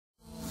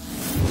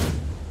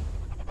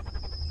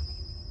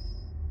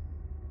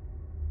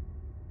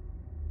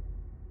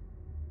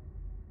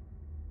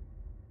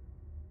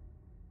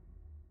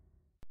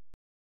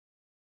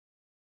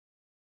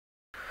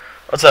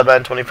What's up,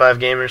 Madden 25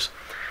 gamers?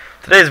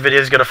 Today's video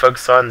is going to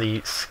focus on the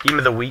Scheme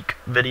of the Week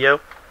video,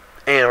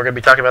 and we're going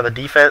to be talking about the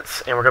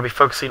defense, and we're going to be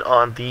focusing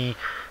on the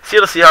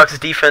Seattle Seahawks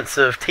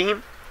defensive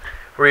team.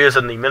 We're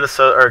using the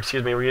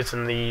we're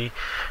using the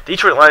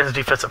Detroit Lions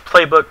defensive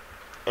playbook,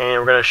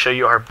 and we're going to show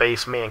you our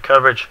base man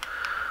coverage.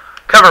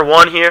 Cover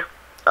 1 here.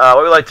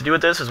 What we like to do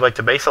with this is we like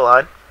to base a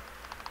line.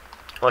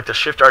 We like to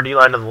shift our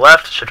D-line to the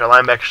left, shift our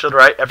linebackers to the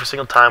right. Every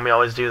single time, we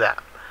always do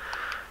that.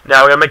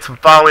 Now, we're going to make some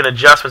following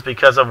adjustments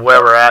because of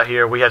where we're at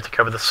here. We have to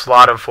cover the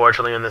slot,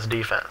 unfortunately, in this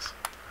defense.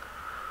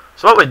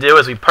 So what we do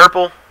is we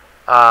purple.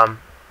 We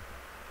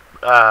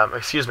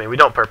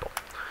don't purple.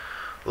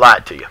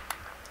 Lied to you.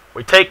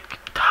 We take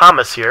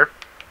Thomas here.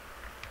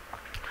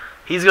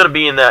 He's going to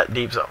be in that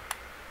deep zone.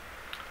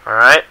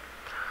 Alright?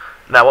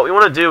 Now, what we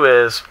want to do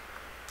is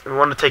we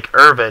want to take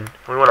Irvin.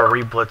 We want to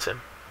re-blitz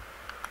him.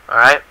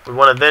 Alright? We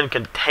want to then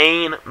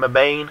contain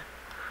Mabane.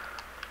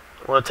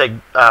 We want to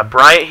take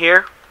Bryant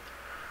here.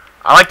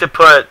 I like to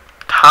put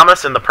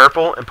Thomas in the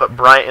purple and put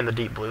Bryant in the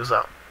deep blue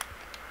zone.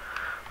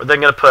 We're then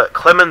going to put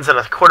Clemens in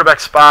a quarterback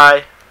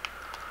spy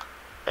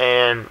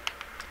and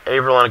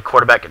Averill in a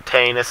quarterback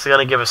contain. This is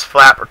going to give us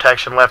flat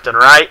protection left and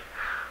right.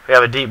 We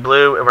have a deep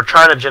blue, and we're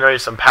trying to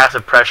generate some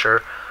passive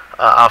pressure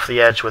off the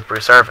edge with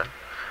Bruce Irvin.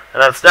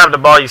 And at the snap of the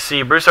ball, you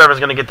see Bruce Irvin is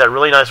going to get that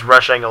really nice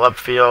rush angle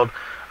upfield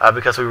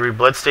because we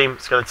re-blitzed him.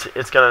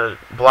 It's going to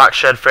block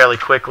shed fairly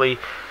quickly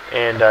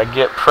and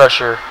get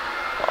pressure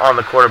on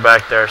the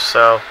quarterback there.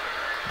 So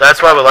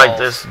that's why we like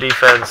this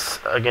defense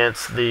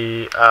against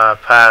the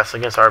pass,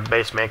 against our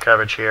base man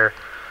coverage here,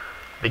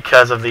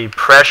 because of the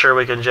pressure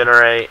we can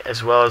generate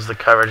as well as the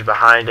coverage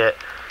behind it.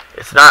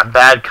 It's not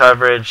bad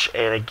coverage,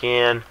 and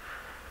again,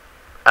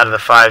 out of the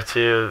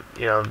 5-2,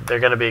 you know, they're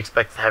going to be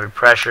expecting heavy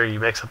pressure. You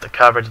mix up the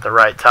coverage at the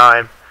right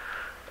time,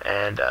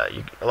 and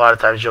a lot of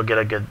times you'll get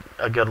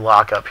a good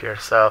lock up here.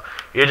 So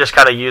you're just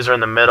kind of user in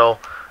the middle.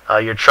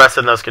 You're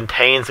trusting those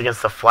contains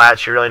against the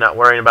flats. You're really not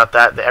worrying about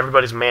that.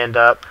 Everybody's manned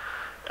up.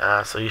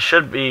 So you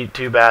shouldn't be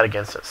too bad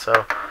against it.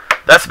 So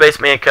that's the base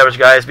man coverage,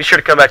 guys. Be sure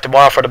to come back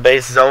tomorrow for the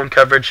base zone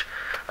coverage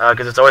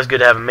because it's always good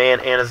to have a man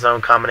and a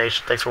zone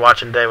combination. Thanks for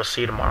watching today. We'll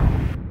see you tomorrow.